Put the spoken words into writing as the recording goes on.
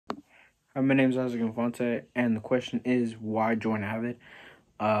Hi, my name is Isaac Infante, and the question is why join Avid?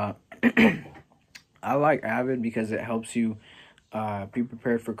 Uh, I like Avid because it helps you be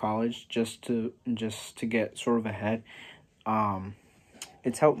prepared for college just to get sort of ahead. Um,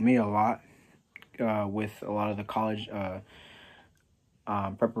 it's helped me a lot with a lot of the college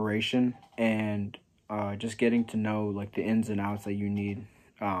preparation and just getting to know like the ins and outs that you need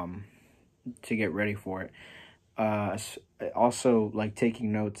um, to get ready for it. Also, like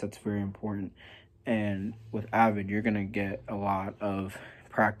taking notes, that's very important. And with Avid, you're gonna get a lot of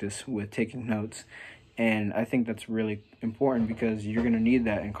practice with taking notes. And I think that's really important because you're gonna need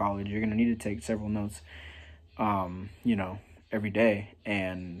that in college. You're gonna need to take several notes, you know, every day.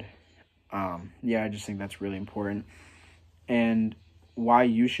 And yeah, I just think that's really important. And why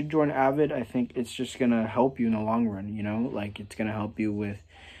you should join Avid, I think it's just gonna help you in the long run. Like it's gonna help you with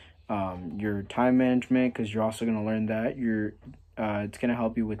your time management because you're also going to learn that it's going to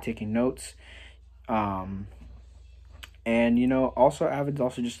help you with taking notes, um, and also Avid's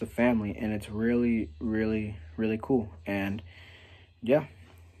also just a family, and it's really really really cool. And yeah.